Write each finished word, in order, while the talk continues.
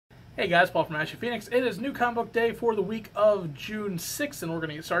Hey guys, Paul from Ashen Phoenix. It is New Comic Book Day for the week of June 6th, and we're going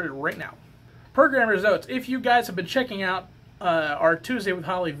to get started right now. Programmer's notes. If you guys have been checking out our Tuesday with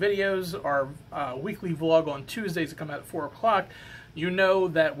Holly videos, our weekly vlog on Tuesdays that come out at 4 o'clock, you know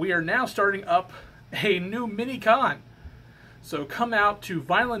that we are now starting up a new mini-con. So come out to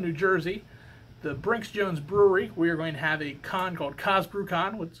Vineland, New Jersey, the Brinks Jones Brewery. We are going to have a con called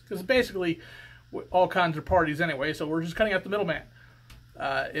CosBrewCon, because basically all cons are parties anyway, so we're just cutting out the middleman.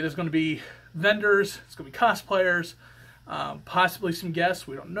 It is going to be vendors, it's going to be cosplayers, possibly some guests.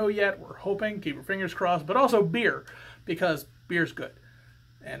 We don't know yet. We're hoping, keep your fingers crossed, but also beer, because beer's good.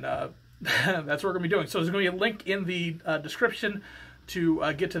 And that's what we're going to be doing. So there's going to be a link in the description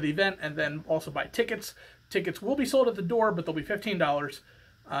to get to the event, and then also buy tickets. Tickets will be sold at the door, but they'll be $15,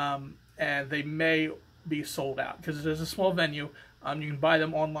 and they may be sold out, because it is a small venue. You can buy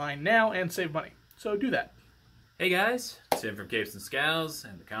them online now and save money. So do that. Hey guys, Tim from Capes and Scowls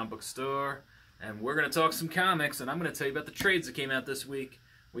and the comic book store, and we're going to talk some comics, and I'm going to tell you about the trades that came out this week.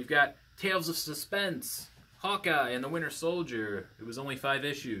 We've got Tales of Suspense, Hawkeye and the Winter Soldier. It was only 5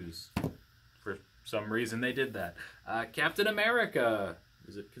 issues. For some reason they did that. Captain America.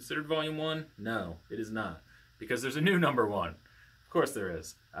 Is it considered Volume 1? No, it is not. Because there's a new number 1. Of course there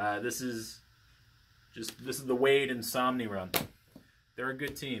is. This is the Wade and Somni run. They're a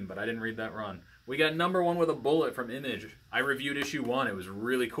good team, but I didn't read that run. We got number 1 with a bullet from Image. I reviewed issue 1. It was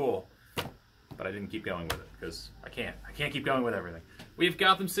really cool. But I didn't keep going with it, because I can't. I can't keep going with everything. We have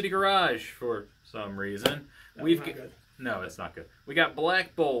Gotham City Garage, for some reason. No, it's not good. We got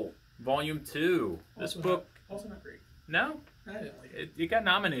Black Bolt, Volume 2. This book... Also not great. No? I didn't like it. It got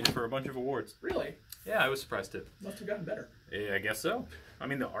nominated for a bunch of awards. Really? Yeah, I was surprised too. Must have gotten better. Yeah, I guess so. I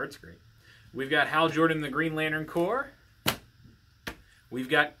mean, the art's great. We've got Hal Jordan, the Green Lantern Corps. We've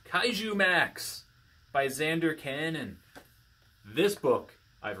got Kaiju Max by Xander Cannon. This book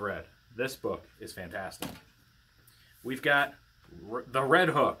I've read. This book is fantastic. We've got The Red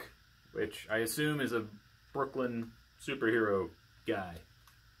Hook, which I assume is a Brooklyn superhero guy.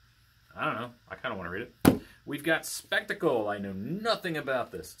 I don't know. I kind of want to read it. We've got Spectacle. I know nothing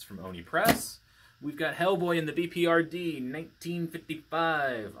about this. It's from Oni Press. We've got Hellboy in the BPRD,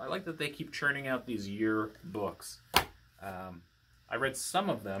 1955. I like that they keep churning out these year books. I read some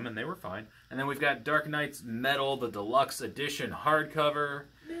of them, and they were fine. And then we've got Dark Knight's Metal, the Deluxe Edition hardcover.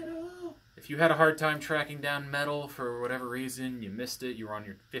 Metal. If you had a hard time tracking down Metal for whatever reason, you missed it, you were on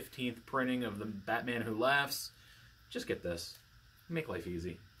your 15th printing of the Batman Who Laughs, just get this. Make life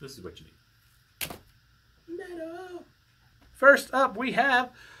easy. This is what you need. Metal. First up, we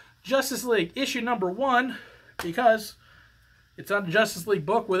have Justice League, issue number 1, because it's not a Justice League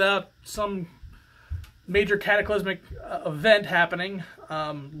book without some major cataclysmic event happening,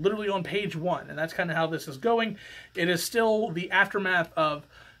 literally on page 1, and that's kind of how this is going. It is still the aftermath of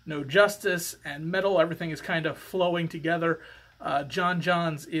No Justice and Metal. Everything is kind of flowing together. John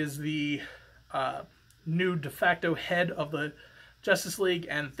Johns is the new de facto head of the Justice League,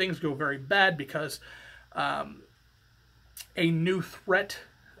 and things go very bad because a new threat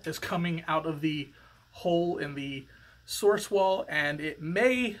is coming out of the hole in the source wall, and it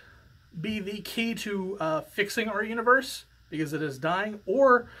may be the key to fixing our universe, because it is dying,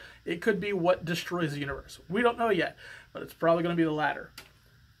 or it could be what destroys the universe. We don't know yet, but it's probably going to be the latter.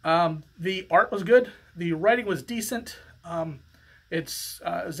 The art was good. The writing was decent. It's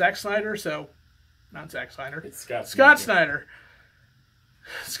Zack Snyder, so... Not Zack Snyder. It's Scott Snyder.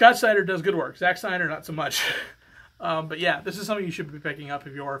 Scott Snyder does good work. Zack Snyder, not so much. But yeah, this is something you should be picking up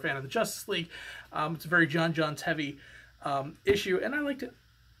if you are a fan of the Justice League. It's a very John Johns heavy issue, and I liked it.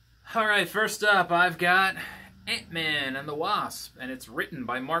 Alright, first up, I've got Man And the Wasp, and it's written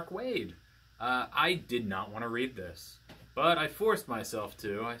by Mark Waid. I did not want to read this, but I forced myself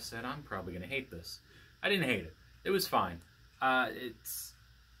to. I said, I'm probably going to hate this. I didn't hate it. It was fine. It's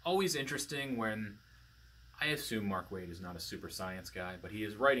always interesting when... I assume Mark Waid is not a super science guy, but he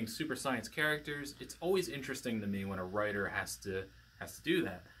is writing super science characters. It's always interesting to me when a writer has to do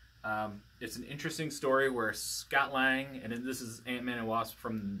that. It's an interesting story where Scott Lang, and this is Ant-Man and Wasp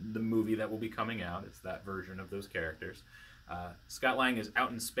from the movie that will be coming out. It's that version of those characters. Scott Lang is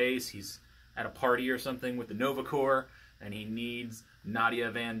out in space. He's at a party or something with the Nova Corps, and he needs Nadia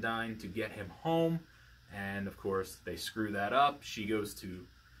Van Dyne to get him home. And, of course, they screw that up. She goes to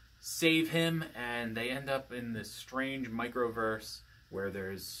save him, and they end up in this strange microverse where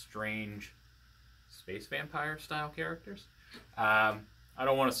there's strange space vampire style characters. I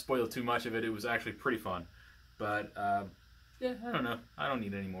don't want to spoil too much of it. It was actually pretty fun, but yeah, I don't know. I don't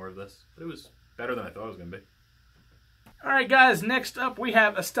need any more of this, but it was better than I thought it was going to be. Alright guys, next up we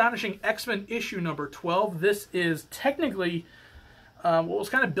have Astonishing X-Men issue number 12. This is technically what was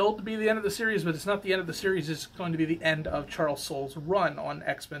kind of billed to be the end of the series, but it's not the end of the series. It's going to be the end of Charles Soule's run on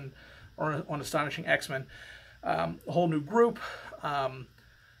X-Men, or on Astonishing X-Men. A whole new group,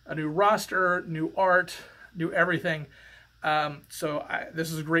 a new roster, new art, new everything.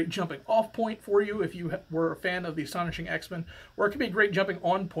 This is a great jumping off point for you if you were a fan of the Astonishing X-Men, or it could be a great jumping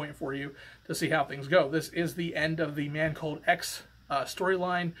on point for you to see how things go. This is the end of the Man Called X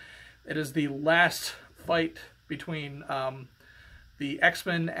storyline. It is the last fight between the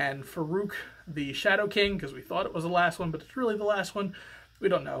X-Men and Farouk, the Shadow King, because we thought it was the last one, but it's really the last one. We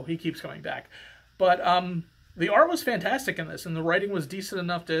don't know. He keeps coming back. But the art was fantastic in this, and the writing was decent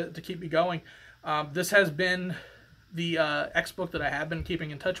enough to keep me going. This has been the X book that I have been keeping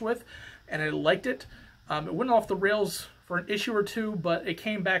in touch with, and I liked it. It went off the rails for an issue or two, but it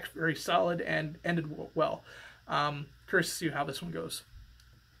came back very solid and ended well. Curious to see how this one goes.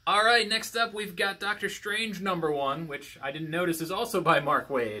 All right, next up we've got Doctor Strange #1, which I didn't notice is also by Mark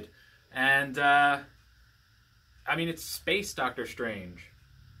Waid. And, I mean, it's Space Doctor Strange.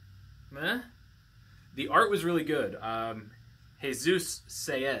 Meh? The art was really good. Jesus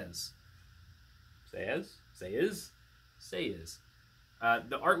Saez. Saez?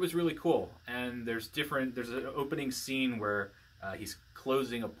 The art was really cool, and there's an opening scene where he's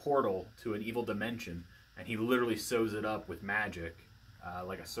closing a portal to an evil dimension, and he literally sews it up with magic,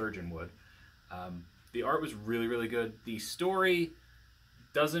 like a surgeon would. The art was really, really good. The story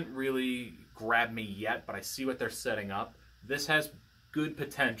doesn't really grab me yet, but I see what they're setting up. This has good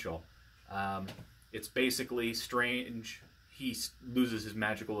potential. It's basically Strange. He loses his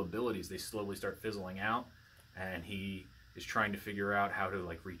magical abilities. They slowly start fizzling out, and he is trying to figure out how to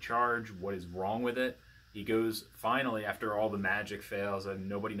like recharge, what is wrong with it. He goes, finally, after all the magic fails and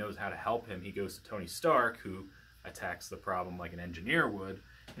nobody knows how to help him, he goes to Tony Stark, who attacks the problem like an engineer would,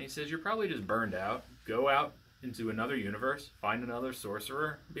 and he says, you're probably just burned out. Go out into another universe, find another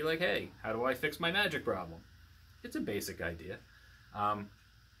sorcerer, be like, hey, how do I fix my magic problem? It's a basic idea.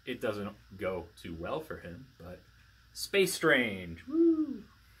 It doesn't go too well for him, but Space Strange. Woo!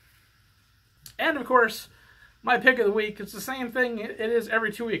 And, of course, my pick of the week, it's the same thing it is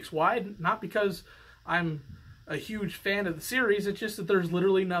every 2 weeks. Why? Not because I'm a huge fan of the series, it's just that there's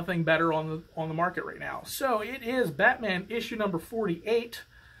literally nothing better on the market right now. So it is Batman issue number 48.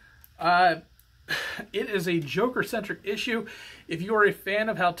 It is a Joker-centric issue. If you are a fan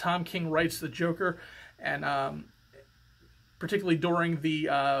of how Tom King writes the Joker, and particularly during the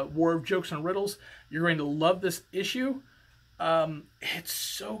War of Jokes and Riddles, you're going to love this issue. It's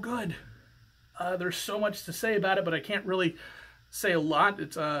so good. There's so much to say about it, but I can't really say a lot.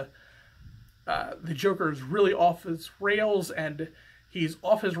 It's the Joker is really off his rails, and he's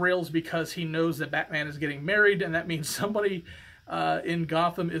off his rails because he knows that Batman is getting married, and that means somebody in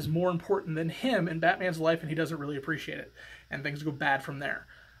Gotham is more important than him in Batman's life, and he doesn't really appreciate it, and things go bad from there.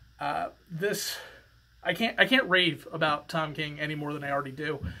 I can't rave about Tom King any more than I already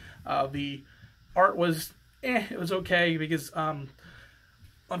do. The art was it was okay, because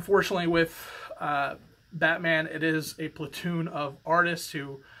unfortunately with Batman, it is a platoon of artists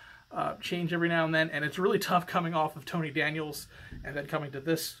who change every now and then, and it's really tough coming off of Tony Daniels and then coming to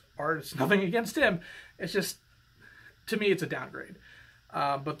this artist. Nothing against him, it's just, to me, it's a downgrade.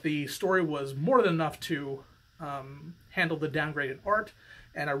 But the story was more than enough to handle the downgrade in art,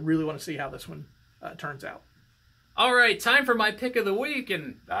 and I really want to see how this one turns out. All right, time for my pick of the week,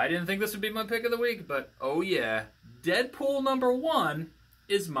 and I didn't think this would be my pick of the week, but oh yeah, Deadpool #1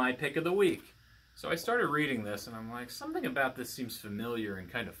 is my pick of the week. So I started reading this, and I'm like, something about this seems familiar and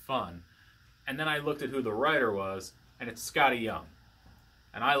kind of fun. And then I looked at who the writer was, and it's Scotty Young.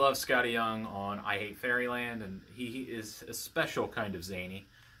 And I love Scotty Young on I Hate Fairyland, and he is a special kind of zany.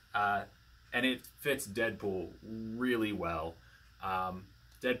 And it fits Deadpool really well.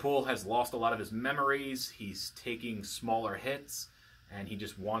 Deadpool has lost a lot of his memories. He's taking smaller hits, and he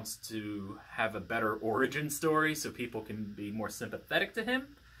just wants to have a better origin story so people can be more sympathetic to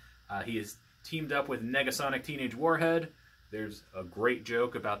him. He is teamed up with Negasonic Teenage Warhead. There's a great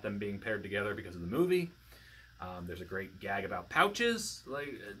joke about them being paired together because of the movie. There's a great gag about pouches.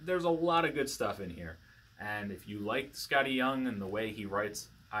 There's a lot of good stuff in here. And if you like Scotty Young and the way he writes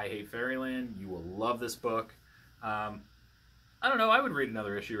I Hate Fairyland, you will love this book. I don't know, I would read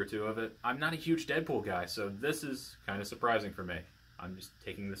another issue or two of it. I'm not a huge Deadpool guy, so this is kind of surprising for me. I'm just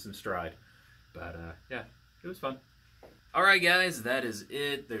taking this in stride. But, yeah, it was fun. Alright guys, that is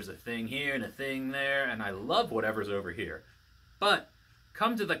it. There's a thing here and a thing there, and I love whatever's over here. But,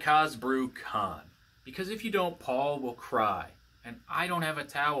 come to the CosBrewCon, because if you don't, Paul will cry. And I don't have a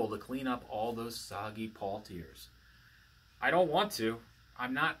towel to clean up all those soggy Paul tears. I don't want to.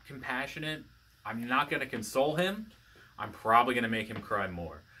 I'm not compassionate. I'm not going to console him. I'm probably going to make him cry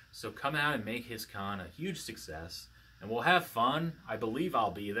more. So come out and make his con a huge success, and we'll have fun. I believe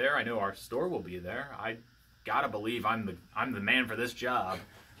I'll be there. I know our store will be there. I gotta believe I'm the man for this job,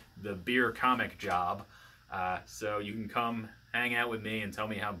 the beer comic job. So you can come hang out with me and tell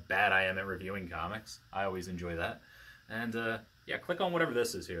me how bad I am at reviewing comics. I always enjoy that. And yeah, click on whatever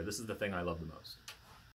this is here. This is the thing I love the most.